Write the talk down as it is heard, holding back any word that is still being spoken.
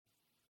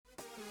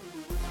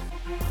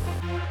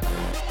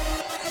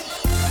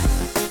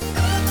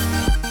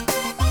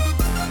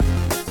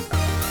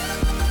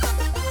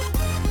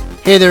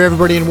Hey there,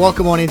 everybody, and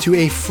welcome on into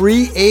a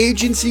free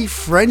agency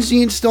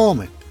frenzy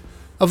installment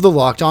of the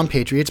Locked On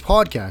Patriots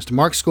podcast.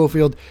 Mark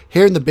Schofield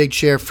here in the big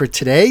chair for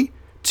today,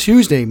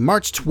 Tuesday,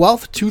 March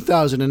 12th,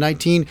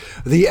 2019,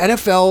 the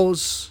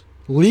NFL's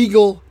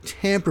legal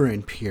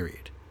tampering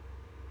period.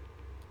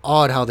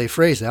 Odd how they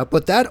phrase that,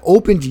 but that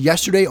opened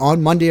yesterday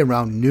on Monday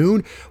around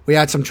noon. We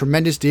had some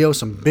tremendous deals,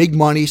 some big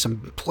money,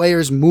 some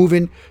players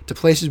moving to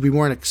places we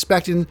weren't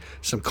expecting,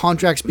 some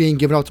contracts being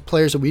given out to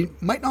players that we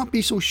might not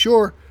be so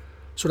sure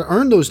sort of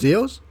earned those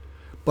deals,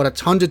 but a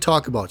ton to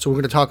talk about. So we're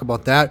going to talk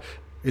about that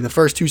in the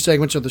first two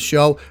segments of the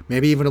show,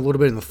 maybe even a little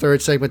bit in the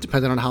third segment,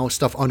 depending on how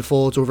stuff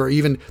unfolds over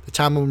even the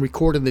time I'm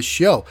recording this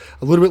show.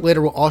 A little bit later,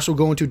 we'll also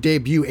go into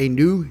debut a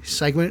new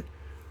segment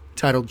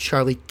titled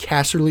Charlie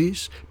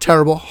Casserly's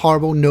Terrible,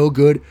 Horrible, No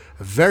Good,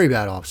 Very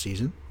Bad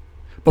Offseason.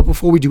 But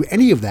before we do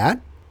any of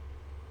that,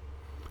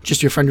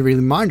 just your friendly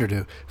reminder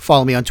to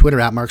follow me on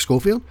Twitter at Mark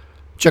Schofield.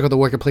 Check out the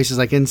work at places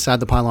like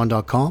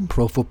InsideThePylon.com,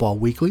 Pro Football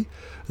Weekly,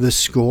 The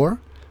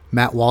Score,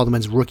 Matt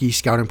Waldman's rookie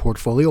scouting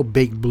portfolio,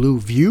 Big Blue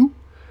View,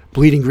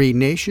 Bleeding Green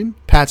Nation,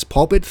 Pat's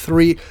Pulpit,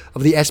 3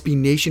 of the SB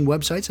Nation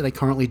websites that I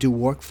currently do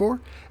work for.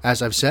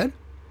 As I've said,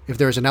 if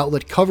there is an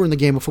outlet covering the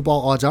game of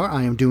football, odds are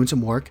I am doing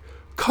some work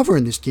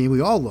covering this game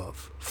we all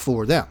love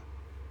for them.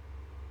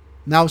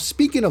 Now,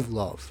 speaking of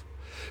love,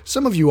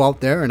 some of you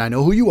out there, and I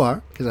know who you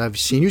are, because I've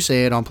seen you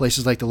say it on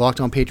places like the Locked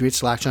On Patriots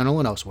Slack channel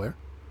and elsewhere.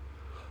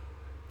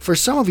 For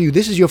some of you,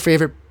 this is your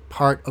favorite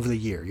part of the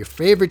year, your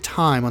favorite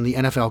time on the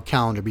NFL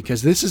calendar,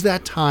 because this is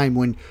that time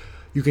when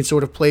you can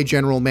sort of play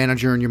general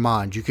manager in your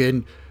mind. You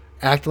can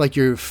act like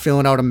you're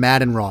filling out a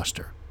Madden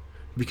roster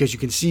because you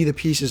can see the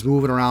pieces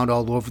moving around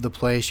all over the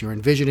place. You're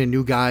envisioning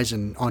new guys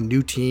and on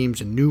new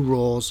teams and new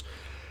roles,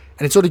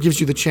 and it sort of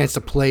gives you the chance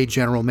to play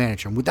general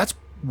manager. And that's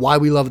why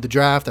we love the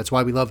draft. That's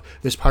why we love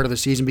this part of the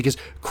season, because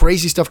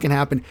crazy stuff can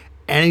happen.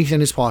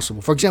 Anything is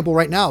possible. For example,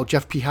 right now,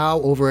 Jeff P.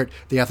 Howe over at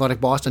The Athletic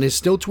Boston is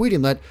still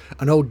tweeting that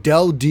an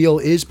Odell deal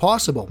is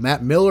possible.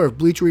 Matt Miller of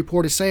Bleacher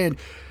Report is saying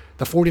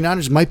the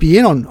 49ers might be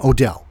in on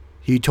Odell.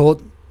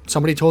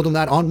 Somebody told him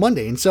that on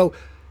Monday. And so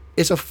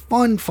it's a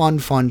fun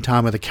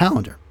time of the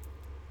calendar.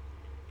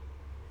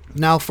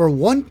 Now, for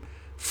one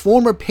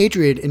former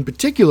Patriot in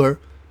particular,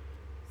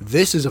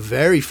 this is a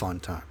very fun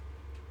time.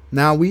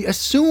 Now, we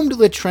assumed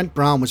that Trent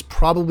Brown was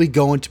probably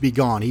going to be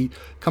gone. He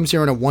comes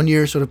here on a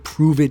one-year sort of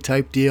prove-it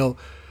type deal,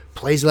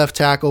 plays left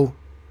tackle,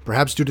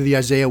 perhaps due to the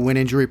Isaiah Wynn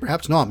injury,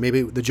 perhaps not.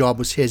 Maybe the job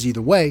was his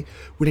either way.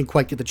 We didn't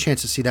quite get the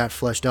chance to see that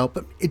fleshed out,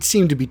 but it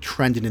seemed to be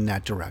trending in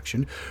that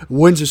direction.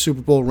 Wins a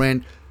Super Bowl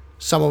ring.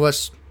 Some of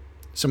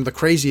the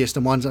craziest,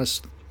 the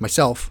ones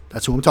myself,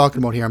 that's who I'm talking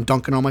about here, I'm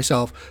dunking on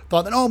myself,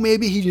 thought that,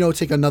 maybe he'd,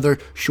 take another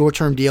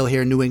short-term deal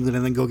here in New England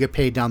and then go get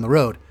paid down the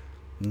road.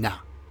 Nah.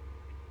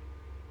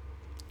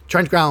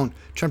 Trent Brown,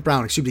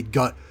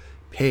 got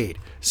paid.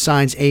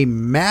 Signs a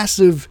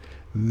massive,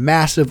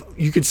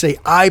 you could say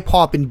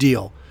eye-popping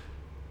deal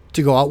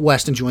to go out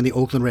west and join the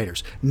Oakland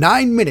Raiders.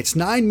 9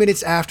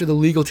 minutes after the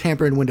legal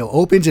tampering window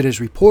opens, it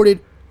is reported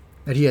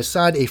that he has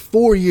signed a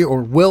 4-year,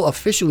 or will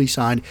officially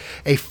sign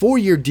a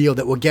 4-year deal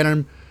that will get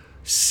him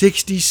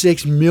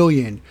 $66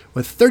 million,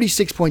 with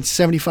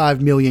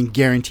 $36.75 million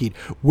guaranteed.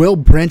 Will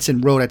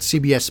Brinson wrote at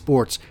CBS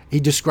Sports, he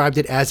described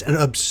it as an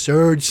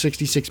absurd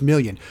 $66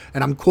 million.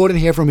 And I'm quoting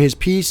here from his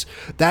piece,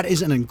 that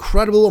is an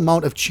incredible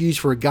amount of cheese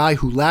for a guy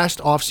who last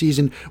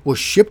offseason was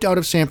shipped out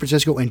of San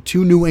Francisco and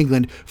to New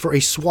England for a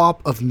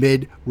swap of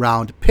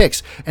mid-round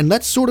picks. And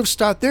let's sort of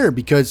start there,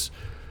 because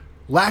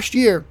last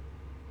year,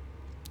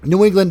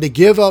 New England, they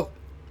give up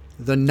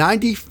the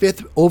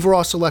 95th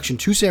overall selection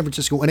to San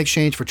Francisco in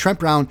exchange for Trent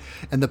Brown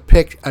and the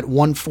pick at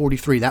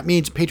 143. That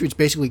means Patriots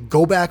basically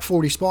go back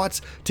 40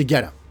 spots to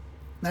get him.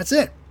 That's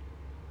it.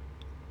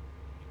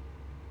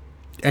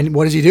 And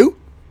what does he do?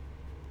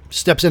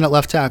 Steps in at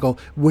left tackle,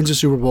 wins a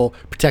Super Bowl,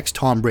 protects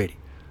Tom Brady.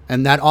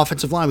 And that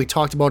offensive line, we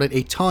talked about it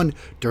a ton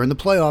during the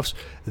playoffs,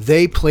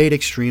 they played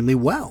extremely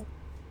well.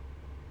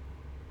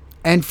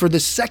 And for the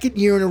second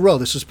year in a row,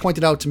 this was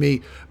pointed out to me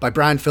by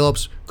Brian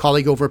Phillips,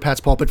 colleague over at Pat's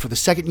Pulpit, for the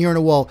second year in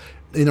a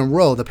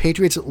row, the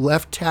Patriots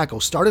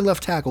starting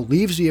left tackle,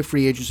 leaves via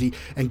free agency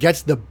and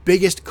gets the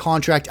biggest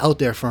contract out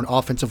there for an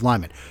offensive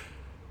lineman.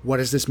 What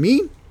does this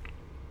mean?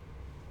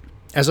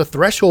 As a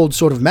threshold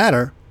sort of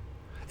matter,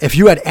 if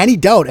you had any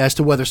doubt as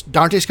to whether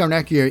Dante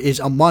Scarnecchia is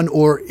among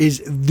or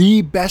is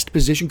the best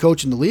position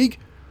coach in the league,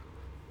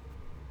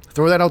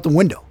 throw that out the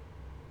window.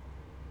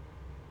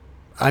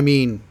 I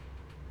mean,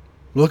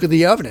 look at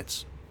the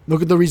evidence.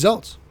 Look at the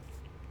results.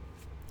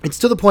 It's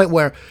to the point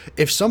where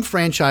if some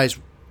franchise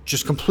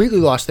just completely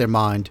lost their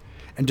mind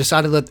and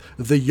decided that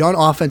the young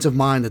offensive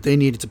mind that they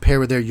needed to pair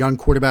with their young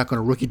quarterback on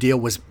a rookie deal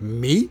was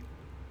me,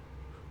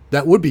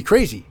 that would be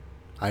crazy.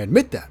 I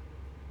admit that.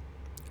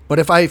 But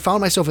if I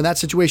found myself in that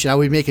situation, I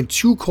would be making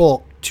two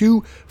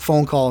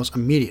phone calls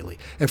immediately.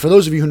 And for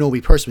those of you who know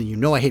me personally, you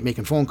know I hate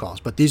making phone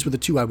calls. But these were the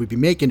two I would be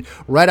making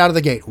right out of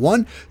the gate.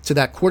 One, to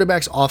that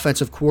quarterback's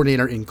offensive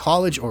coordinator in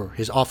college or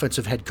his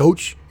offensive head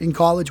coach in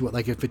college,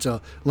 like if it's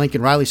a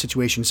Lincoln Riley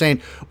situation,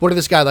 saying, what did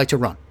this guy like to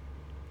run?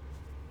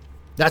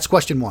 That's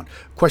question one.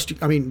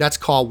 That's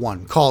call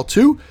one. Call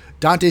two,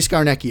 Dante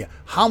Scarnecchia.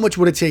 How much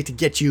would it take to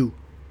get you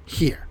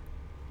here?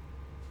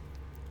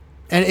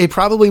 And it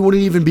probably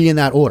wouldn't even be in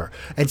that order.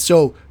 And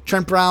so,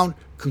 Trent Brown,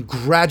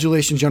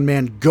 congratulations, young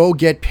man. Go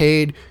get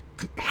paid.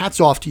 Hats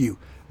off to you.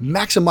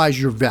 Maximize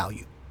your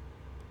value.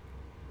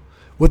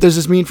 What does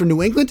this mean for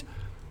New England?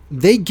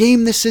 They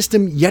game the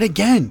system yet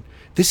again.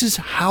 This is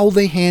how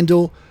they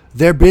handle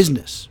their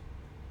business.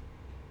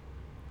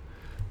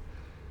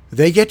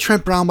 They get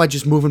Trent Brown by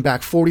just moving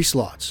back 40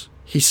 slots.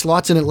 He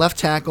slots in at left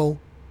tackle.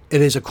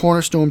 It is a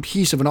cornerstone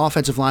piece of an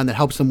offensive line that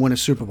helps them win a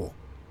Super Bowl.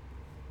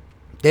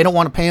 They don't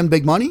want to pay him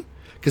big money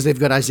because they've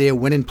got Isaiah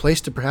Wynn in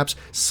place to perhaps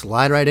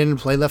slide right in and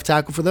play left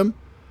tackle for them.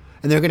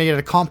 And they're going to get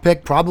a comp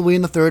pick probably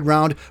in the third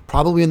round,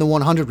 probably in the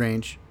 100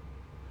 range,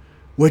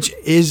 which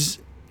is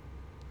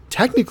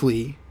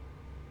technically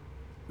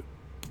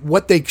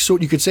what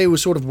you could say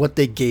was sort of what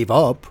they gave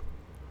up,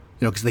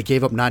 because they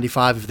gave up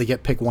 95. If they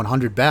get pick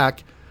 100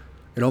 back,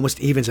 it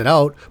almost evens it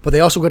out. But they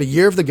also got a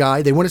year of the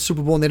guy. They win a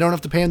Super Bowl, and they don't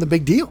have to pay him the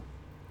big deal.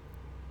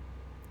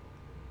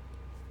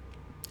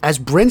 As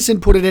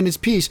Brinson put it in his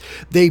piece,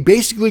 they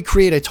basically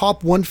create a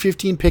top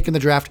 115 pick in the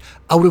draft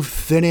out of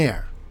thin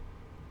air.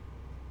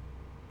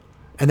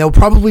 And they'll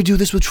probably do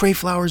this with Trey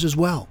Flowers as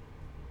well.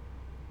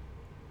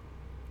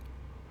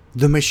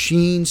 The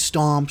machine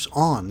stomps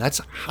on.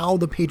 That's how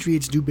the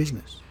Patriots do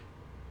business.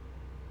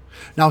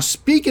 Now,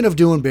 speaking of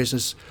doing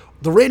business,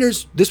 the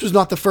Raiders, this was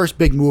not the first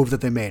big move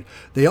that they made.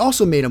 They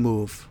also made a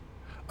move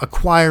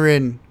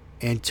acquiring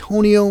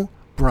Antonio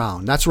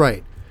Brown. That's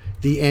right.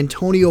 The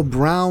Antonio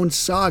Brown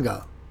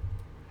saga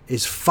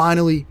is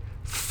finally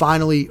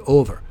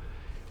over.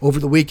 Over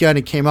the weekend,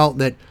 it came out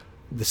that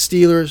the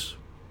Steelers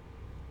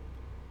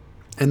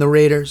and the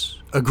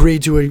Raiders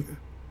agreed to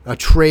a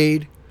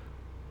trade.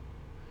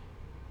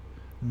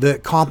 The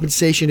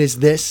compensation is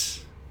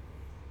this.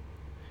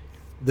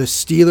 The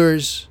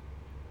Steelers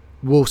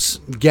will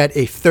get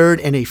a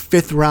third and a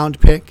fifth round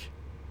pick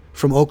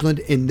from Oakland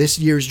in this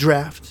year's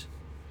draft.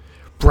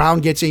 Brown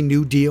gets a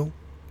new deal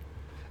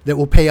that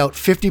will pay out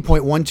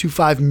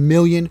 $50.125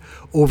 million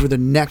over the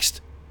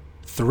next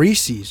 3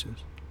 seasons.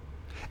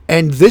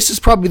 And this is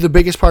probably the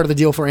biggest part of the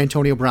deal for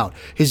Antonio Brown.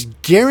 His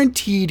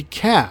guaranteed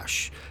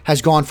cash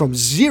has gone from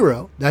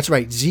zero, that's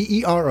right,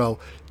 zero,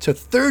 to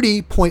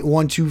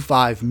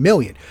 $30.125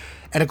 million.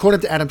 And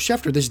according to Adam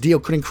Schefter, this deal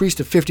could increase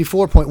to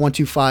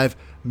 $54.125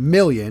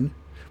 million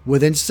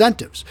with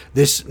incentives.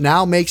 This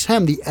now makes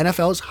him the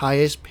NFL's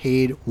highest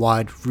paid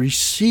wide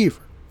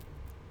receiver.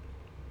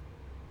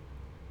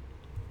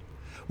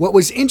 What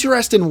was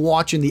interesting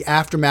watching the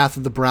aftermath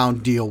of the Brown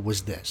deal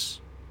was this.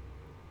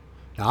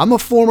 Now, I'm a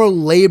former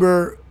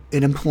labor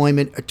and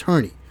employment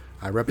attorney.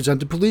 I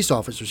represented police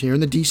officers here in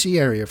the D.C.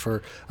 area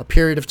for a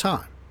period of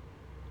time.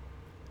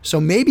 So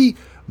maybe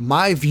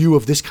my view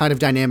of this kind of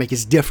dynamic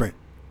is different.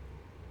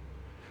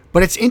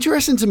 But it's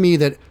interesting to me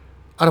that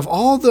out of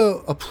all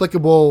the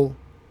applicable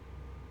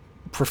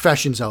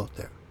professions out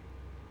there,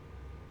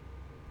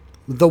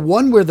 the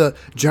one where the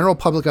general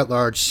public at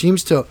large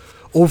seems to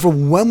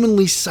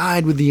overwhelmingly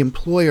side with the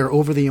employer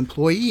over the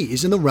employee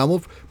is in the realm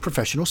of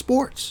professional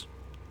sports.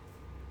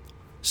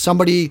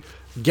 Somebody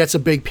gets a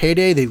big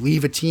payday, they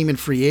leave a team in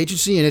free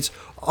agency, and it's,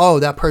 oh,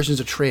 that person's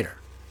a traitor.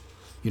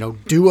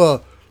 Do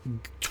a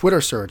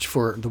Twitter search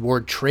for the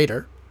word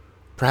traitor,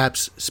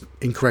 perhaps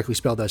incorrectly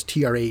spelled as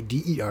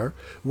Trader,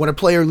 when a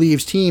player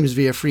leaves teams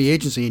via free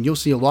agency, and you'll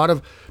see a lot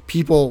of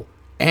people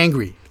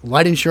angry,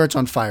 lighting shirts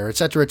on fire,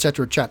 etc.,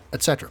 etc.,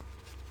 etc.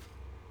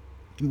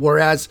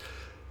 Whereas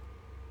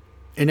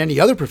in any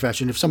other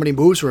profession, if somebody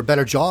moves for a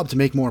better job to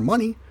make more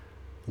money,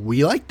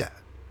 we like that.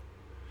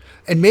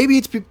 And maybe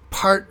it's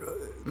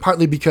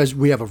partly because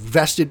we have a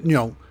vested,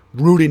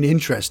 rooted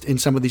interest in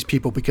some of these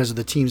people because of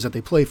the teams that they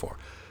play for.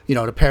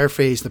 To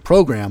paraphrase the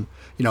program,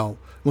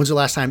 when's the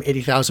last time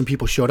 80,000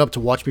 people showed up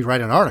to watch me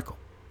write an article?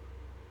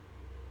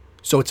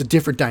 So it's a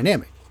different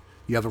dynamic.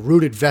 You have a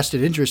rooted,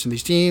 vested interest in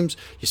these teams.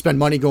 You spend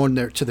money going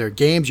there to their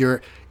games.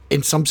 You're,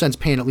 in some sense,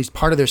 paying at least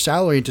part of their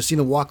salary, and to see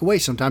them walk away,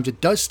 sometimes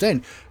it does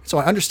sting. So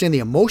I understand the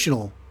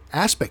emotional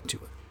aspect to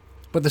it.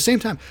 But at the same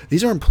time,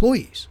 these are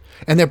employees.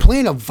 And they're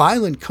playing a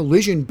violent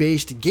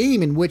collision-based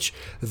game in which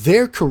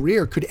their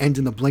career could end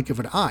in the blink of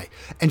an eye.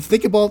 And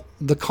think about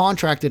the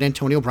contract that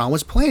Antonio Brown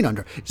was playing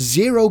under.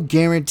 0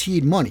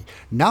 guaranteed money.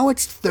 Now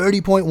it's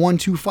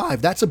 $30.125.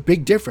 That's a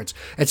big difference.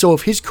 And so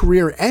if his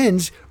career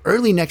ends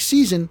early next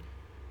season,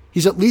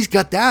 he's at least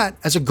got that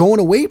as a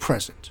going-away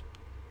present.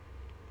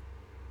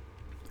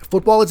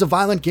 Football is a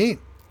violent game.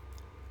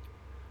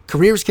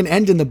 Careers can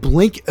end in the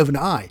blink of an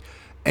eye.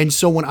 And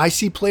so when I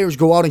see players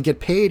go out and get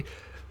paid,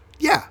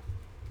 yeah,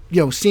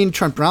 seeing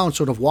Trent Brown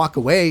sort of walk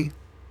away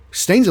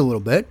stings a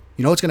little bit.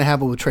 It's going to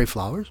happen with Trey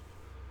Flowers.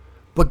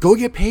 But go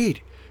get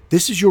paid.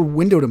 This is your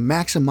window to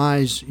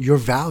maximize your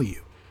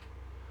value.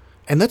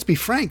 And let's be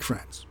frank,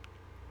 friends.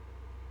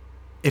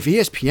 If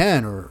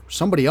ESPN or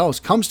somebody else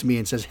comes to me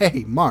and says,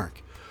 hey,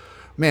 Mark,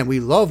 man, we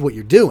love what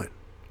you're doing.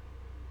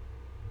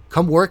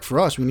 Come work for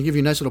us. We're going to give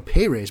you a nice little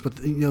pay raise. But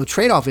the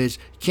trade-off is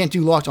you can't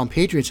do Locked On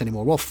Patriots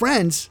anymore. Well,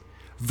 friends,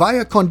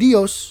 via con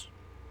Dios,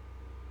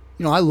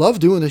 I love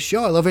doing this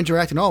show. I love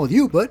interacting all with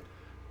you, but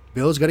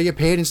bills got to get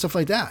paid and stuff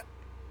like that.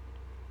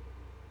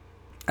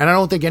 And I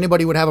don't think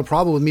anybody would have a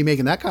problem with me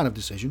making that kind of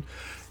decision.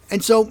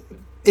 And so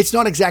it's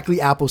not exactly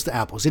apples to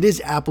apples. It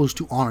is apples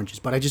to oranges.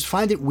 But I just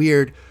find it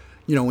weird,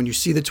 when you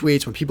see the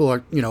tweets, when people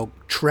are,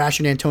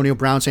 trashing Antonio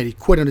Brown, saying he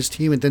quit on his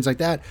team and things like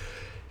that.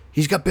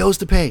 He's got bills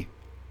to pay.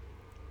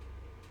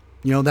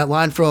 That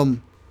line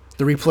from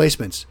The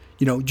Replacements.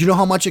 Do you know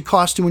how much it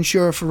costs to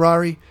insure a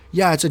Ferrari?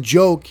 Yeah, it's a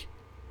joke.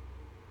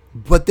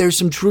 But there's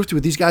some truth to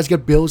it. These guys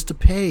got bills to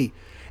pay.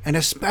 And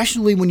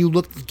especially when you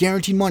look at the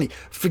guaranteed money.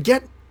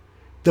 Forget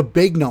the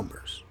big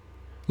numbers.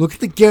 Look at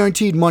the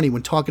guaranteed money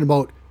when talking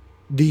about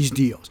these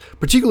deals.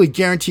 Particularly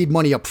guaranteed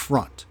money up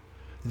front.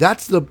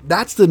 That's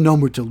the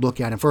number to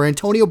look at. And for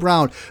Antonio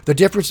Brown, the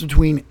difference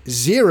between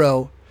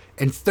 0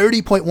 and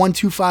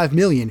 $30.125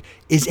 million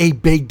is a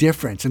big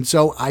difference. And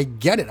so I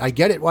get it. I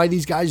get it why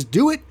these guys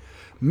do it.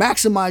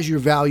 Maximize your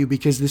value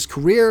because this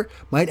career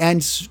might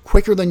end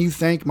quicker than you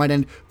think, might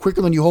end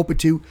quicker than you hope it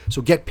to.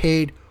 So get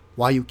paid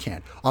while you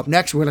can. Up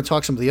next, we're going to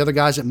talk some of the other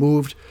guys that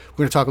moved. We're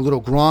going to talk a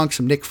little Gronk,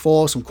 some Nick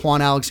Foles, some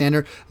Quan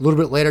Alexander. A little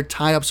bit later,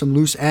 tie up some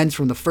loose ends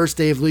from the first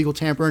day of legal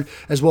tampering,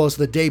 as well as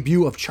the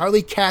debut of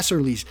Charlie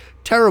Casserly's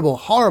terrible,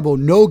 horrible,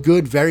 no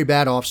good, very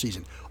bad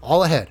offseason.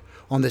 All ahead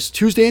on this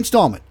Tuesday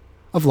installment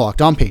of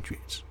Locked On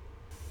Patriots.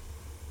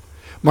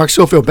 Mark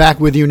Schofield back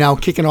with you now,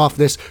 kicking off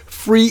this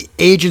free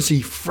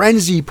agency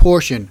frenzy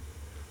portion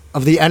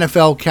of the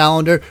NFL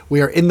calendar.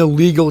 We are in the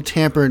legal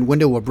tampering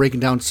window. We're breaking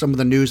down some of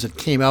the news that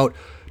came out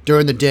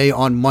during the day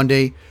on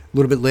Monday. A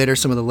little bit later,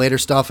 some of the later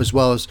stuff, as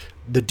well as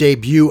the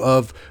debut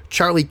of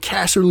Charlie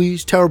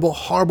Casserly's terrible,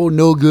 horrible,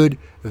 no good,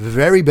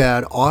 very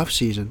bad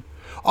offseason.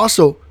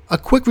 Also, a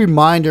quick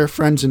reminder,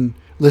 friends and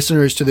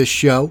listeners to this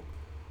show,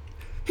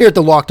 here at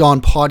the Locked On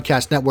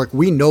Podcast Network,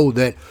 we know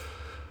that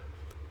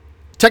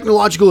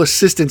technological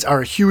assistants are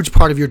a huge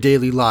part of your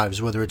daily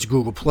lives, whether it's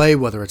Google Play,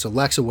 whether it's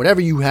Alexa,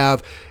 whatever you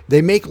have.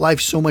 They make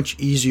life so much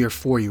easier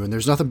for you. And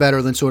there's nothing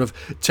better than sort of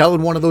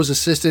telling one of those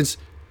assistants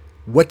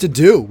what to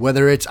do.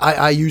 Whether it's,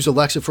 I use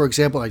Alexa, for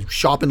example, I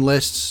shop in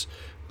lists,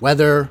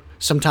 weather,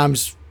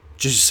 sometimes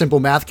just simple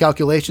math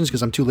calculations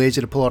because I'm too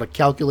lazy to pull out a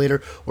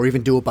calculator or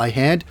even do it by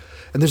hand.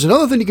 And there's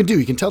another thing you can do.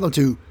 You can tell them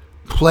to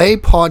play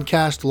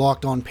podcast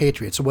Locked On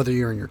Patriots. So whether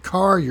you're in your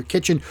car, your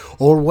kitchen,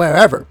 or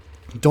wherever,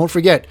 don't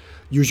forget,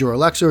 use your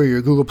Alexa or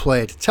your Google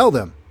Play to tell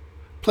them,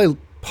 play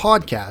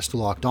podcast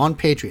Locked On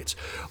Patriots.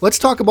 Let's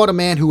talk about a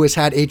man who has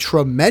had a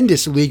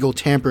tremendous legal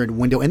tampering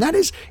window, and that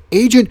is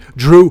Agent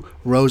Drew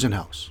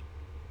Rosenhaus.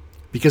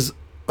 Because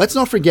let's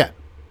not forget,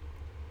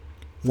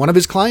 one of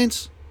his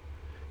clients,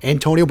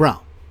 Antonio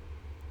Brown.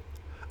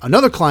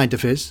 Another client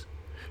of his,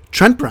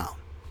 Trent Brown.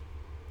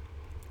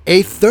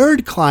 A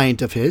third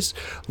client of his,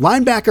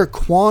 linebacker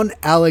Quan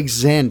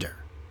Alexander,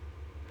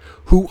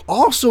 who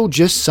also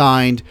just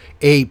signed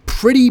a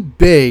pretty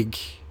big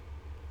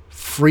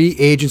free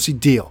agency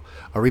deal.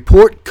 A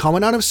report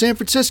coming out of San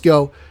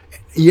Francisco,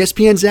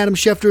 ESPN's Adam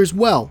Schefter as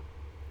well.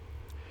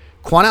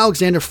 Quan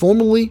Alexander,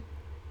 formerly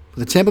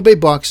the Tampa Bay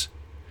Bucks,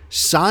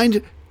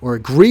 signed or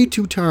agreed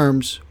to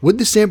terms with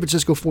the San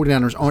Francisco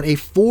 49ers on a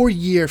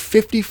 4-year,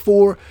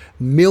 $54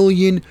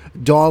 million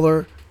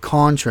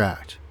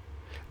contract.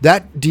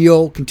 That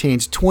deal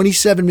contains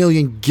 $27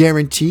 million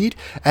guaranteed.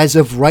 As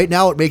of right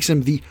now, it makes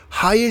him the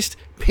highest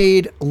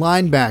paid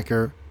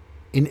linebacker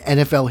in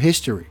NFL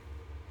history.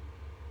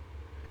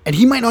 And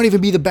he might not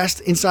even be the best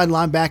inside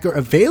linebacker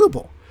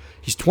available.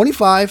 He's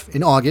 25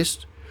 in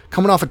August,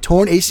 coming off a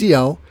torn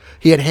ACL.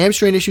 He had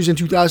hamstring issues in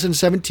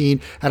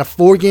 2017, had a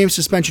 4-game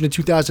suspension in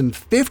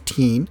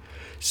 2015.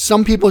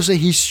 Some people say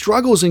he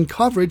struggles in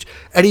coverage,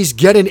 and he's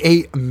getting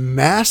a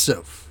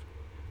massive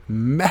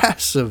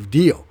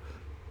deal.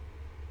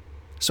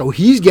 So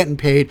he's getting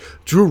paid.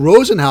 Drew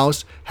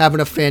Rosenhaus having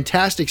a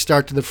fantastic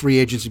start to the free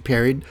agency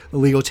period, the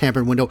legal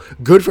tampering window.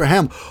 Good for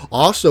him.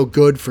 Also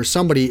good for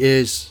somebody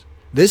is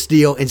this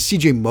deal and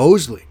CJ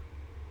Mosley.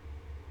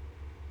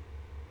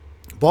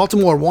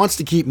 Baltimore wants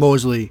to keep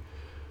Mosley,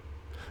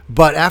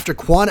 but after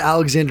Quan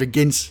Alexander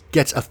gets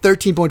a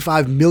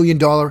 $13.5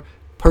 million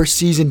per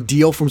season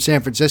deal from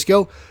San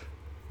Francisco,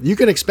 you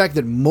can expect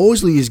that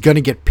Mosley is going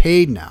to get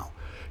paid now.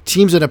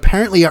 Teams that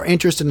apparently are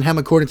interested in him,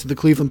 according to the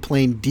Cleveland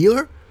Plain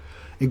Dealer,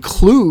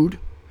 include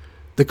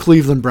the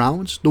Cleveland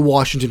Browns, the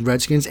Washington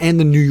Redskins, and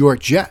the New York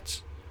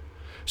Jets.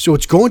 So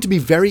it's going to be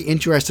very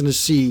interesting to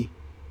see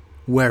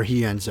where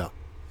he ends up.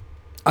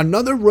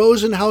 Another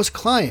Rosenhaus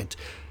client,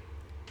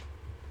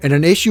 and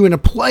an issue and a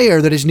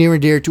player that is near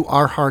and dear to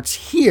our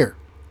hearts here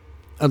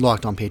at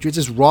Locked On Patriots,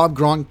 is Rob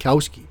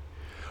Gronkowski.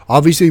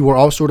 Obviously, we're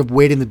all sort of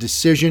waiting the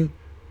decision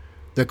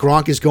that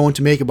Gronk is going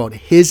to make about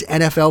his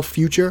NFL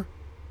future.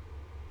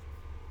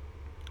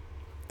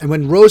 And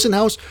when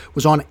Rosenhaus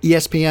was on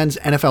ESPN's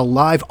NFL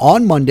Live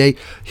on Monday,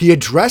 he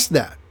addressed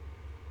that.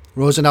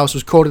 Rosenhaus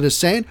was quoted as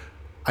saying,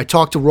 "I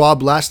talked to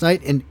Rob last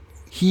night and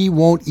he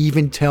won't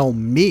even tell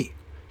me.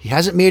 He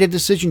hasn't made a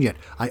decision yet.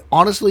 I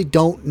honestly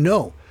don't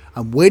know.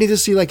 I'm waiting to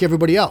see like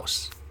everybody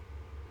else."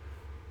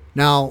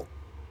 Now,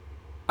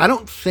 I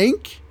don't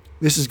think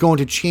this is going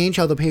to change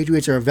how the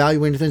Patriots are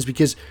evaluating things,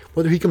 because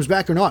whether he comes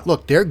back or not,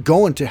 look, they're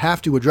going to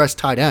have to address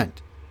tight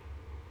end.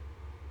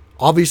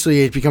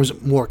 Obviously, it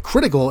becomes more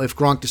critical if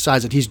Gronk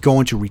decides that he's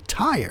going to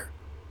retire.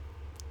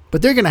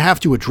 But they're going to have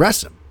to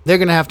address him. They're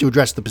going to have to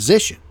address the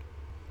position.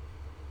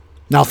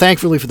 Now,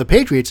 thankfully for the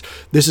Patriots,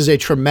 this is a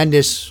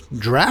tremendous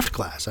draft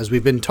class, as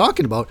we've been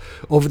talking about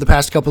over the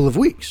past couple of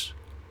weeks.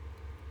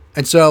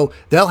 And so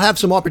they'll have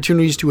some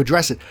opportunities to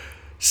address it.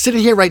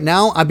 Sitting here right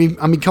now,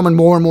 I'm becoming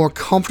more and more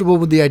comfortable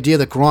with the idea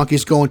that Gronk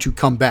is going to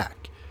come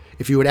back.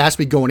 If you would ask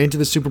me going into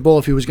the Super Bowl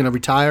if he was going to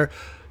retire,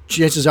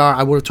 chances are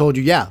I would have told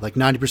you, yeah, like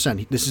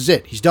 90%. This is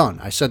it. He's done.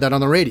 I said that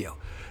on the radio.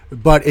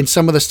 But in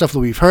some of the stuff that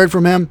we've heard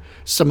from him,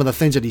 some of the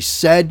things that he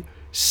said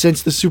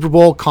since the Super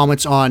Bowl,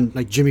 comments on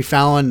like Jimmy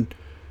Fallon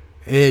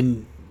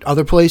and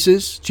other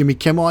places, Jimmy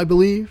Kimmel, I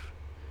believe,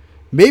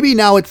 maybe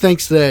now it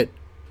thinks that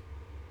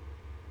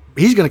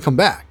he's going to come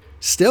back.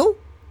 Still,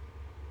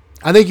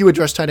 I think you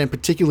address tight end,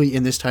 particularly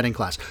in this tight end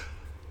class.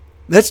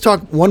 Let's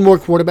talk one more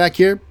quarterback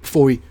here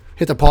before we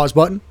hit the pause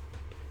button.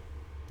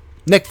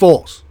 Nick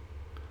Foles.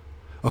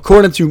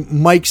 According to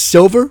Mike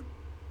Silver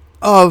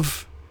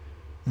of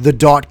the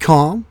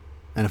 .com,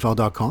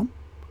 NFL.com,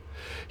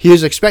 he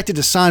is expected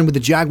to sign with the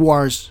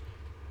Jaguars,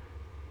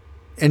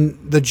 and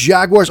the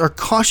Jaguars are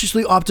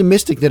cautiously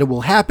optimistic that it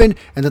will happen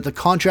and that the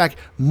contract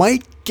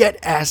might get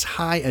as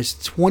high as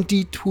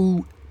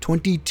 $22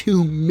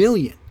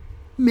 million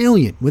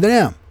with an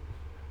M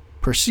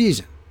per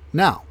season.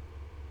 Now,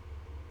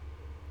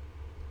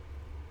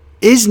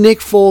 is Nick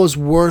Foles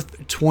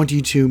worth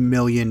 $22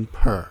 million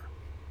per?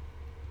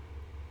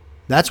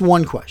 That's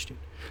one question.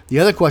 The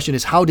other question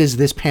is, how does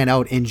this pan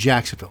out in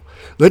Jacksonville?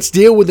 Let's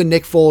deal with the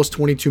Nick Foles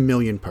 $22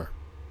 million per.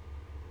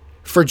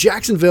 For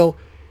Jacksonville,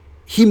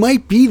 he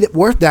might be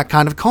worth that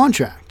kind of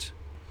contract.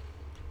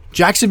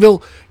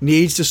 Jacksonville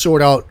needs to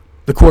sort out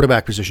the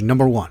quarterback position,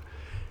 number one.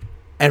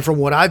 And from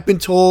what I've been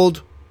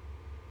told,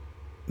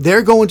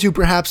 they're going to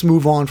perhaps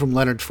move on from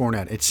Leonard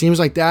Fournette. It seems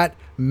like that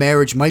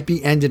marriage might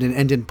be ended and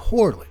ended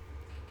poorly.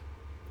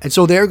 And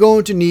so they're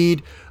going to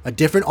need a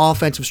different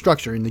offensive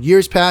structure. In the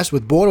years past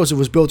with Bortles, it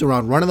was built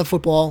around running the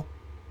football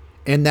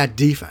and that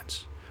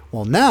defense.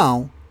 Well,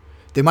 now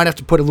they might have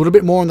to put a little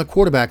bit more on the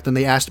quarterback than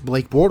they asked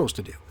Blake Bortles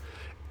to do.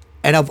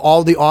 And of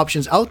all the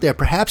options out there,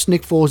 perhaps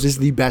Nick Foles is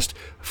the best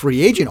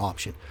free agent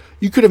option.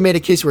 You could have made a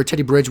case for a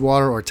Teddy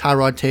Bridgewater or a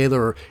Tyrod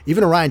Taylor or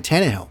even a Ryan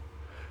Tannehill.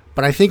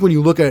 But I think when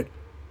you look at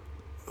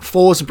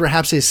Foles and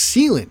perhaps his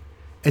ceiling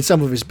and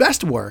some of his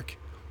best work,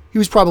 he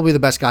was probably the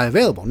best guy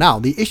available. Now,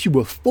 the issue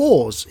with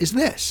Foles is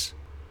this.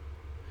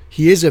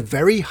 He is a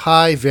very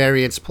high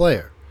variance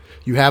player.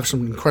 You have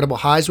some incredible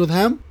highs with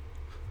him.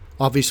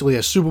 Obviously,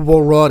 a Super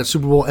Bowl run, a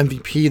Super Bowl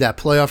MVP, that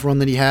playoff run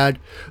that he had,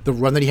 the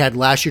run that he had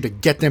last year to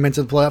get them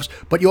into the playoffs.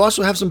 But you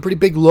also have some pretty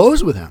big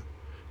lows with him.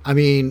 I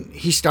mean,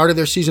 he started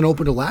their season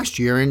opener last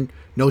year and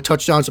no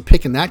touchdowns a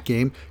pick in that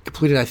game.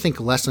 Completed, I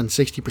think, less than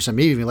 60%,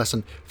 maybe even less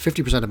than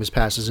 50% of his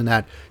passes in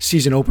that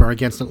season opener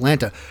against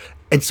Atlanta.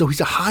 And so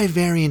he's a high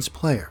variance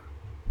player.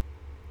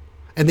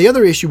 And the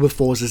other issue with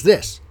Foles is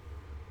this.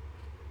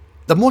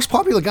 The most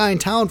popular guy in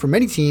town for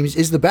many teams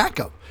is the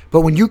backup.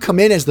 But when you come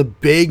in as the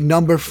big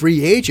number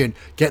free agent,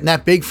 getting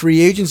that big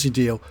free agency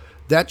deal,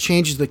 that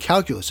changes the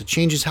calculus. It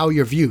changes how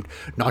you're viewed,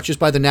 not just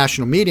by the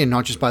national media,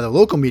 not just by the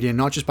local media,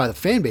 not just by the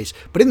fan base,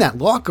 but in that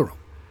locker room.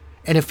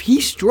 And if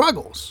he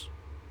struggles,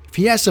 if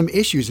he has some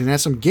issues and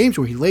has some games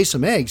where he lays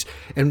some eggs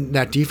and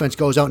that defense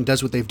goes out and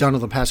does what they've done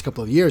over the past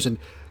couple of years and,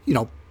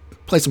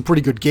 play some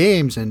pretty good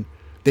games and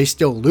they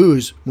still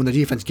lose when the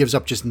defense gives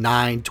up just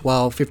 9,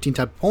 12, 15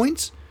 type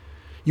points,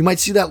 you might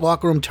see that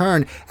locker room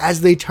turn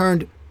as they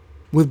turned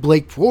with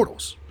Blake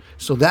Bortles.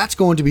 So that's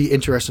going to be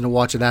interesting to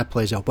watch how that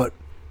plays out. But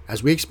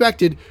as we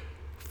expected,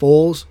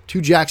 Foles to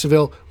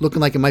Jacksonville looking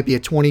like it might be a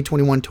 $20,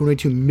 $21,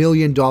 $22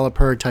 million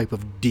per type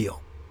of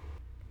deal.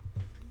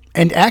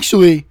 And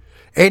actually,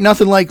 ain't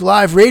nothing like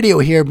live radio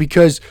here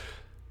because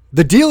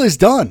the deal is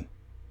done.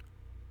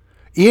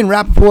 Ian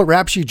Rappaport,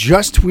 Rap Sheet,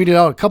 just tweeted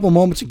out a couple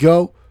moments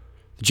ago,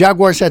 the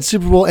Jaguars had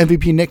Super Bowl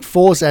MVP Nick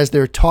Foles as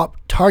their top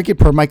target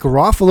per Mike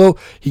Garofalo.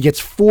 He gets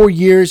 4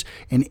 years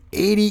and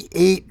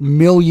 $88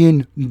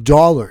 million.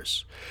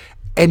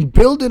 And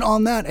building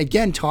on that,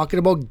 again, talking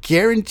about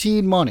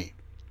guaranteed money.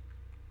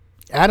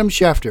 Adam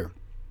Schefter,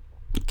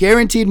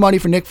 guaranteed money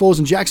for Nick Foles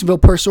in Jacksonville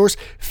per source,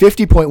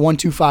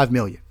 $50.125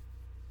 million.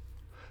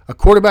 A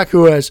quarterback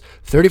who has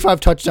 35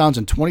 touchdowns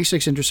and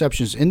 26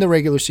 interceptions in the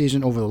regular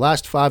season over the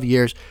last 5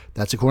 years.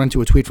 That's according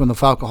to a tweet from the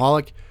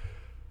Falcoholic.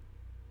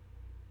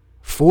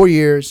 4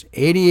 years,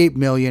 $88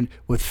 million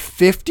with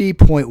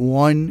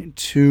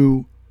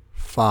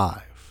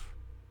 $50.125.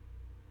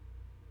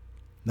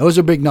 Those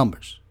are big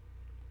numbers.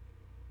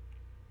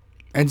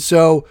 And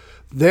so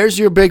there's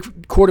your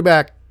big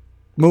quarterback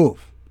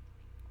move.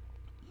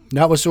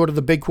 That was sort of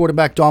the big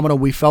quarterback domino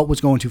we felt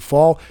was going to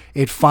fall.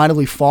 It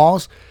finally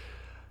falls.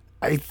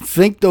 I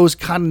think those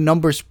kind of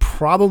numbers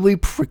probably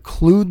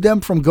preclude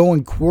them from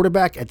going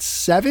quarterback at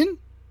 7.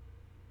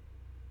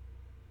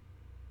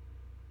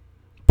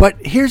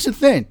 But here's the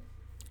thing.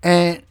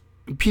 And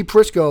Pete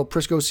Prisco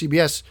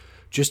CBS,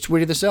 just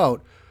tweeted this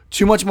out.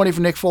 Too much money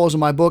for Nick Foles in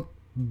my book,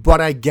 but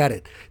I get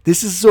it.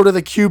 This is sort of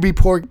the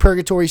QB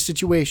purgatory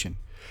situation.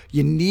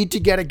 You need to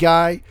get a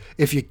guy.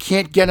 If you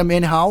can't get him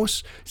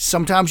in-house,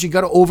 sometimes you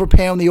got to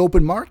overpay on the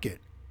open market.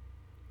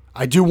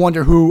 I do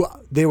wonder who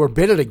they were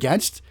bidded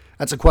against.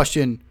 That's a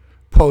question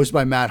posed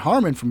by Matt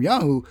Harmon from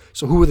Yahoo.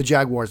 So who were the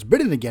Jaguars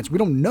bidding against? We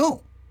don't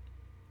know.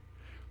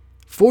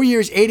 4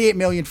 years, $88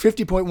 million,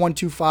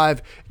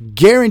 $50.125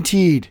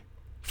 guaranteed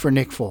for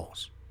Nick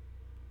Foles.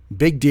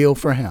 Big deal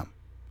for him.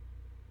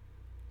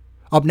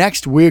 Up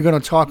next, we're going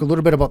to talk a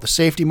little bit about the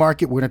safety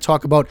market. We're going to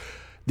talk about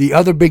the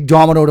other big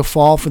domino to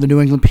fall for the New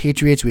England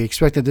Patriots. We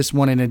expected this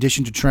one in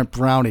addition to Trent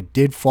Brown. It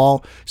did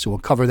fall, so we'll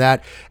cover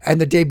that.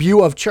 And the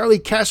debut of Charlie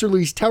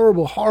Casserly's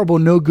terrible, horrible,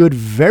 no good,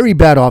 very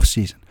bad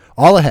offseason.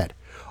 All ahead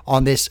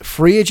on this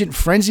free agent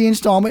frenzy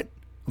installment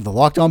of the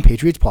Locked On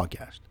Patriots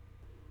podcast.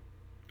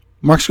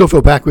 Mark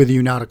Schofield back with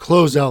you now to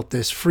close out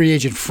this free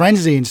agent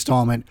frenzy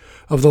installment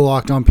of the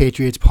Locked On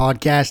Patriots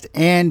podcast.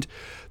 And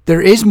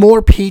there is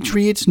more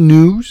Patriots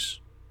news.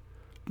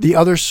 The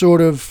other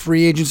sort of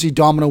free agency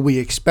domino we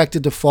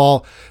expected to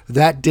fall,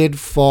 that did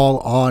fall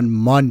on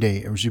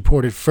Monday. It was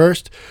reported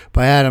first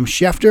by Adam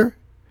Schefter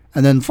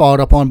and then followed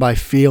up on by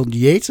Field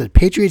Yates that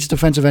Patriots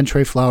defensive end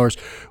Trey Flowers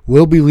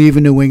will be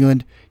leaving New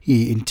England.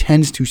 He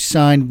intends to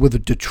sign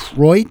with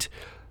Detroit.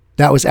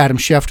 That was Adam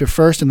Schefter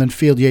first, and then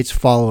Field Yates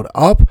followed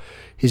up.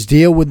 His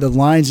deal with the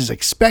Lions is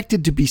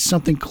expected to be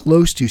something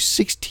close to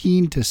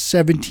 $16 to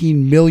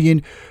 $17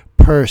 million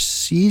per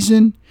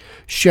season.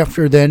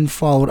 Schefter then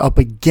followed up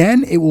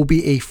again. It will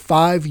be a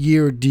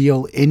 5-year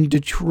deal in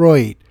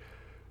Detroit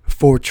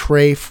for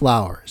Trey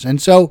Flowers.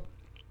 And so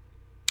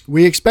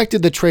we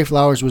expected that Trey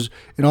Flowers was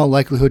in all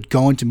likelihood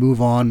going to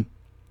move on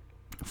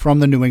from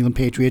the New England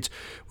Patriots.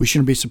 We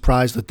shouldn't be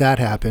surprised that that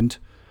happened.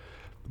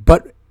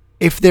 But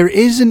if there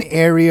is an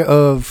area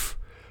of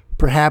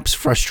perhaps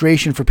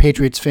frustration for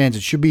Patriots fans,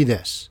 it should be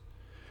this.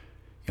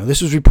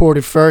 This was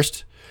reported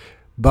first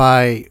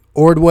by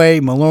Ordway,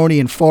 Maloney,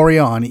 and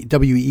Foria on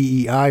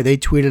WEEI. They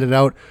tweeted it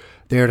out.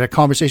 They had a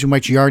conversation with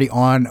Mike Giardi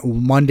on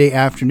Monday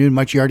afternoon.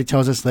 Mike Giardi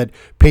tells us that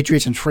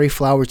Patriots and Trey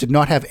Flowers did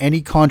not have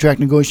any contract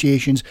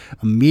negotiations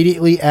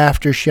immediately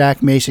after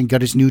Shaq Mason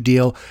got his new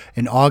deal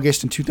in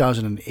August in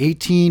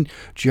 2018.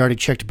 Giardi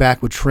checked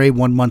back with Trey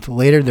 1 month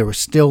later. There were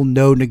still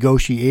no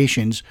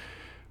negotiations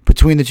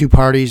between the two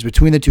parties,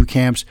 between the two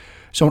camps.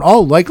 So in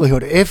all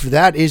likelihood, if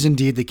that is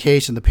indeed the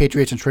case and the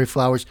Patriots and Trey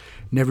Flowers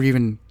never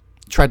even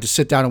tried to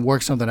sit down and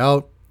work something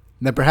out,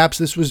 that perhaps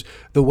this was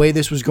the way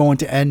this was going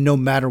to end no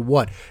matter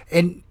what.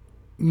 And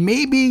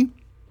maybe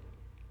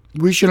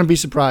we shouldn't be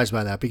surprised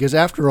by that because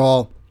after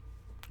all,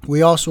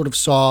 we all sort of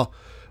saw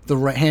the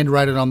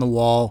handwriting on the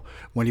wall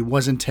when he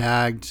wasn't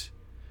tagged,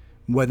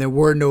 when there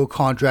were no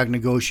contract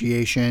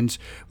negotiations,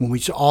 when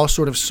we all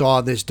sort of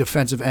saw this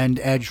defensive end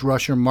edge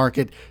rusher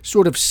market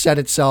sort of set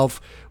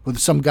itself with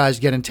some guys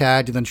getting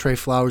tagged and then Trey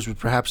Flowers was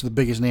perhaps the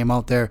biggest name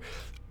out there.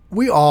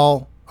 We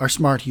all are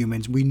smart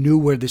humans. We knew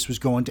where this was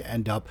going to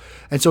end up.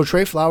 And so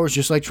Trey Flowers,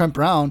 just like Trent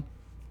Brown,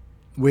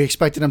 we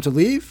expected him to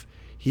leave.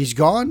 He's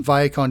gone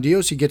via con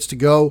Dios. He gets to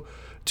go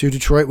to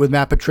Detroit with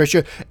Matt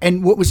Patricia.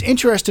 And what was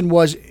interesting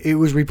was it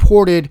was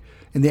reported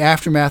in the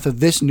aftermath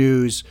of this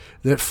news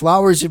that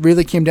Flowers, it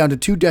really came down to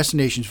two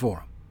destinations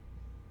for him.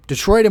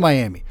 Detroit and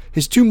Miami.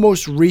 His two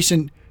most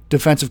recent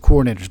defensive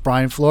coordinators,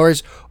 Brian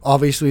Flores,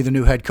 obviously the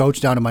new head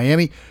coach down in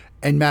Miami,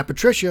 and Matt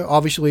Patricia,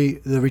 obviously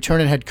the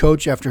returning head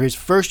coach after his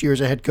first year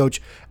as a head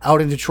coach out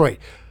in Detroit,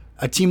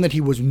 a team that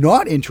he was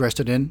not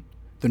interested in,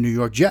 the New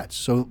York Jets.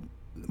 So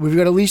we've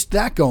got at least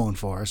that going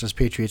for us as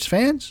Patriots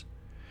fans,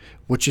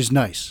 which is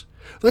nice.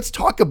 Let's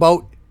talk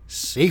about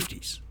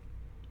safeties.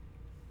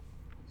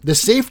 The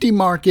safety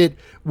market,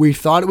 we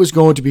thought it was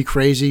going to be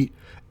crazy.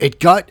 It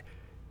got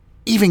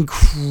even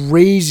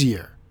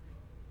crazier.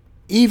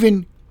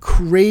 Even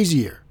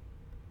crazier.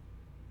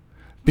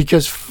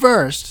 Because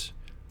first,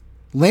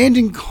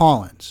 Landon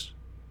Collins,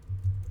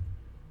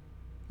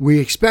 we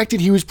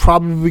expected he was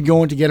probably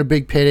going to get a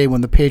big payday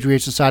when the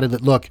Patriots decided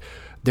that, look,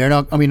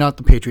 not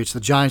the Patriots, the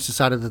Giants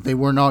decided that they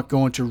were not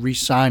going to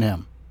re-sign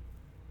him.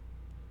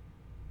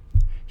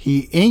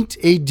 He inked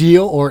a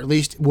deal, or at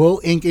least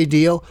will ink a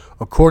deal,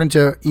 according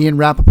to Ian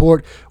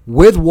Rappaport,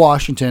 with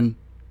Washington.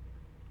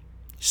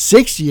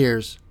 6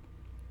 years,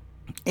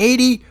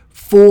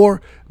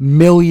 $84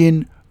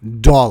 million.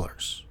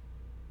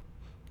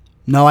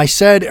 Now, I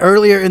said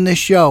earlier in this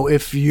show,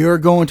 if you're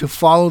going to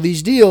follow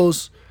these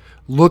deals,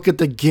 look at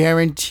the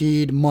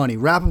guaranteed money.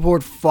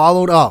 Rappaport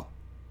followed up.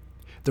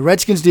 The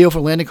Redskins deal for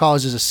Landon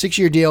Collins is a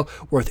 6-year deal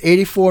worth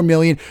 $84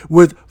 million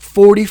with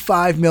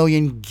 $45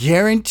 million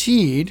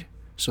guaranteed.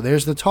 So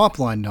there's the top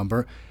line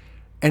number.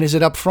 And is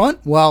it up front?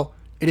 Well,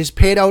 it is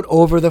paid out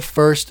over the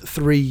first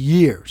 3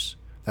 years.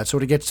 That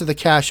sort of gets to the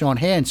cash on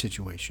hand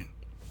situation.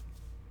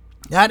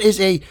 That is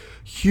a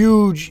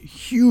huge,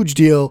 huge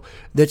deal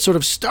that sort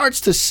of starts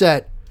to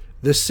set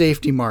the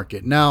safety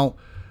market. Now,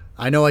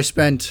 I know I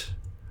spent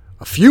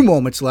a few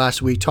moments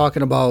last week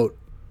talking about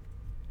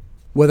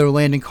whether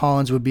Landon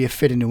Collins would be a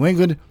fit in New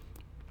England.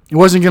 It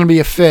wasn't going to be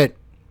a fit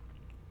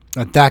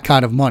at that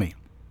kind of money.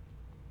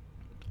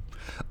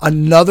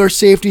 Another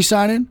safety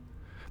signing.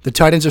 The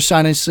Titans are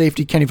signing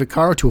safety Kenny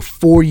Vaccaro to a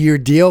 4-year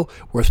deal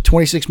worth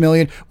 $26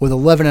 million with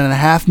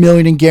 $11.5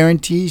 million in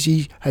guarantees.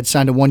 He had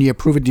signed a 1-year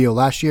prove-it deal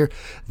last year.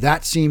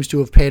 That seems to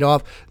have paid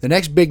off. The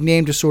next big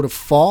name to sort of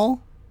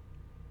fall,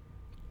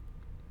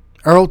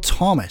 Earl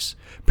Thomas.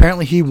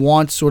 Apparently he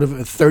wants sort of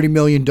a $30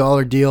 million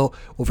deal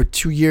over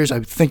 2 years. I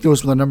think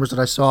those were the numbers that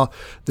I saw.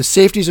 The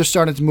safeties are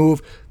starting to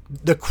move.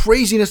 The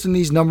craziness in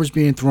these numbers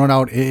being thrown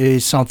out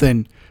is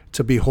something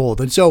to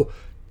behold. And so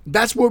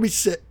that's where we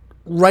sit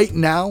right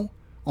now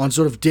on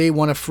sort of day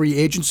one of free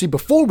agency.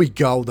 Before we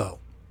go, though,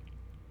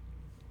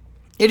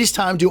 it is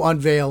time to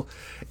unveil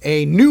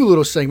a new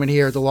little segment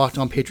here at the Locked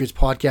On Patriots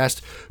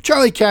podcast.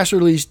 Charlie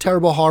Casserly's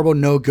terrible, horrible,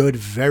 no good,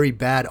 very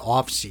bad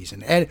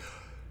offseason. And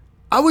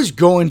I was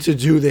going to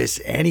do this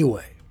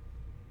anyway.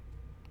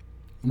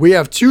 We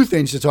have two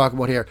things to talk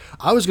about here.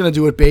 I was going to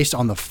do it based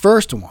on the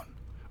first one,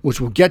 which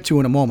we'll get to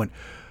in a moment.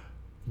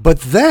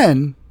 But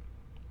then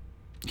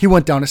he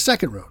went down a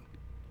second road.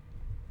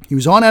 He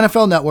was on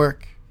NFL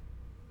Network,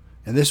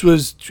 and this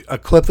was a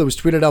clip that was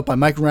tweeted out by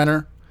Mike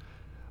Renner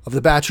of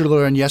The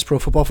Bachelor and Yes Pro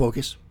Football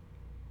Focus.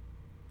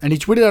 And he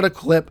tweeted out a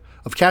clip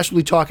of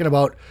Casserly talking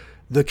about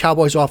the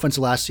Cowboys' offense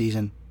last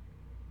season.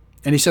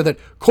 And he said that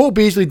Cole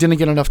Beasley didn't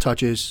get enough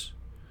touches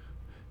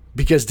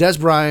because Dez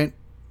Bryant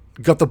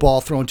got the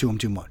ball thrown to him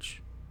too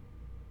much.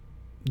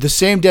 The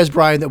same Dez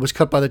Bryant that was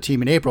cut by the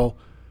team in April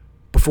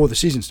before the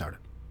season started.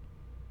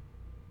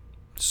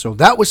 So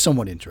that was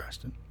somewhat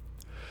interesting.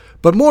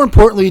 But more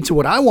importantly to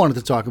what I wanted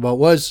to talk about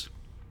was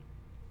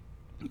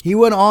he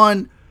went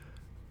on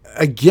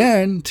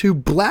again to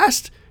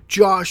blast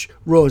Josh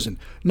Rosen.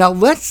 Now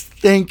let's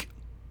think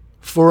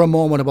for a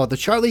moment about the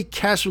Charlie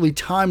Casserly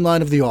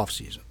timeline of the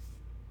offseason.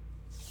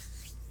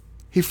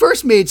 He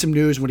first made some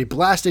news when he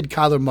blasted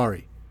Kyler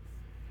Murray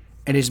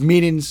and his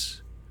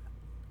meetings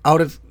out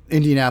of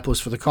Indianapolis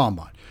for the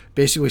Combine.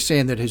 Basically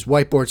saying that his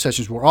whiteboard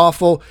sessions were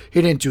awful, he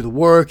didn't do the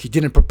work, he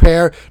didn't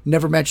prepare,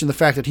 never mentioned the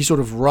fact that he sort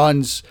of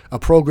runs a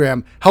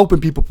program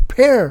helping people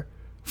prepare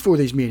for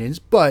these meetings,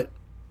 but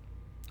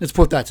let's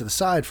put that to the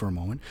side for a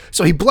moment.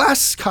 So he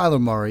blasts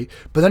Kyler Murray,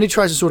 but then he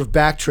tries to sort of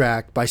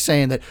backtrack by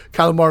saying that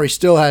Kyler Murray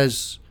still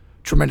has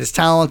tremendous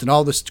talent and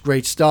all this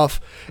great stuff,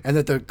 and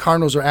that the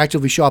Cardinals are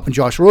actively shopping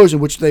Josh Rosen,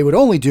 which they would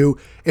only do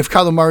if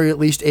Kyler Murray at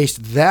least aced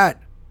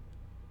that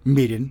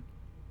meeting.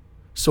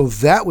 So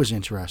that was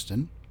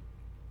interesting.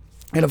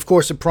 And of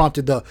course, it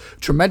prompted the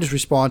tremendous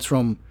response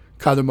from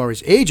Kyler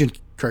Murray's agent,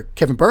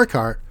 Kevin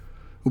Burkhardt,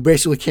 who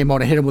basically came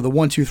out and hit him with a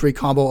 1-2-3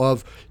 combo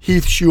of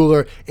Heath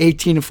Schuler,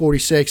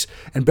 18-46,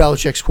 and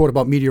Belichick's quote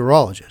about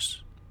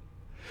meteorologists.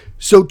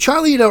 So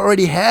Charlie had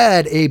already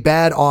had a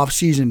bad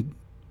offseason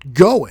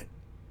going.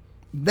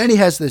 Then he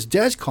has this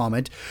Dez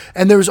comment,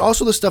 and there was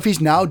also the stuff he's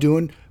now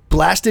doing,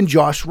 blasting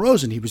Josh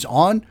Rosen. He was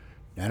on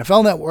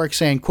NFL Network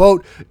saying,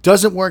 quote,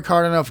 doesn't work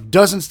hard enough,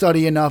 doesn't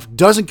study enough,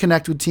 doesn't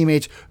connect with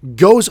teammates,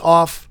 goes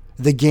off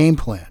the game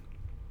plan.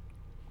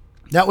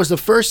 That was the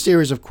first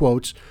series of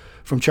quotes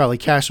from Charlie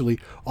Casserly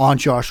on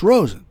Josh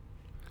Rosen.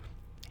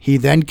 He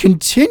then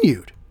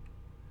continued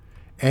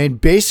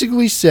and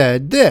basically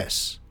said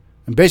this.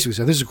 And basically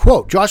said, this is a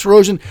quote, Josh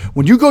Rosen,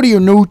 when you go to your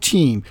new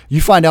team,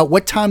 you find out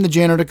what time the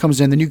janitor comes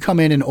in, then you come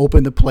in and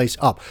open the place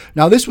up.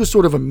 Now, this was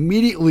sort of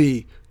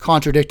immediately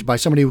contradicted by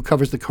somebody who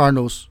covers the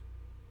Cardinals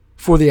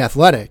for The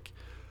Athletic.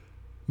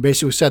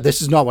 Basically said,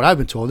 this is not what I've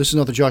been told. This is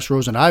not the Josh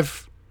Rosen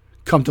I've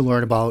come to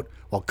learn about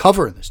while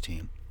covering this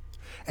team.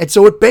 And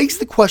so it begs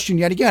the question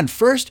yet again.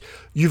 First,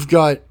 you've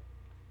got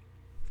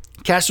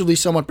Casserly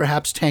somewhat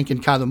perhaps tanking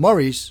Kyler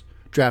Murray's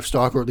draft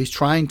stock, or at least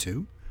trying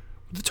to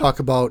talk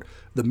about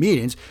the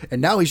meetings.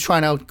 And now he's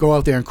trying to go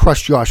out there and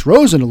crush Josh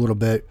Rosen a little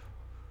bit.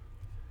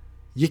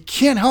 You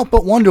can't help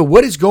but wonder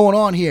what is going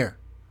on here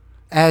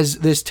as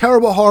this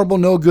terrible, horrible,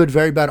 no good,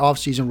 very bad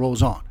offseason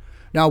rolls on.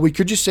 Now, we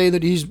could just say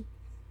that he's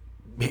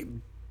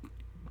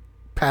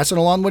passing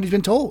along what he's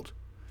been told,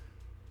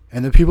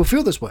 and that people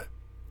feel this way.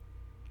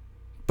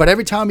 But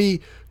every time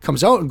he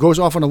comes out and goes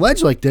off on a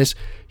ledge like this,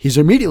 he's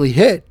immediately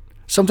hit,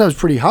 sometimes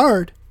pretty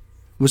hard,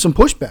 with some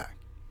pushback.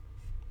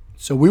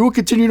 So we will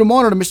continue to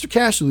monitor Mr.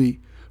 Casserly,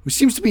 who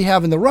seems to be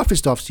having the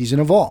roughest offseason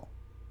of all,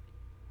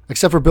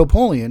 except for Bill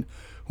Polian,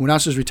 who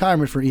announced his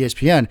retirement for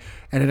ESPN,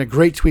 and in a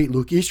great tweet,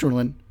 Luke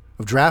Easterlin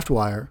of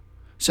DraftWire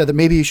said that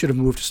maybe he should have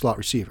moved to slot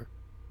receiver.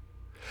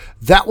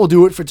 That will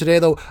do it for today,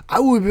 though. I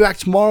will be back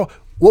tomorrow.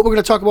 What we're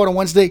going to talk about on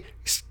Wednesday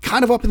is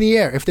kind of up in the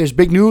air. If there's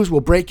big news,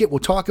 we'll break it. We'll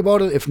talk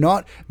about it. If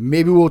not,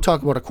 maybe we'll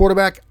talk about a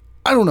quarterback.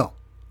 I don't know.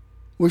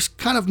 We're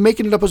kind of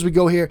making it up as we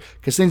go here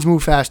because things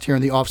move fast here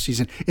in the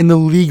offseason in the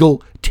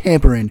legal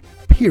tampering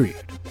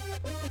period.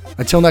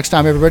 Until next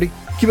time, everybody,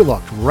 keep it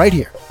locked right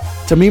here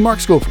to me, Mark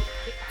Schofield,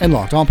 and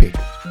Locked On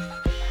Patriots.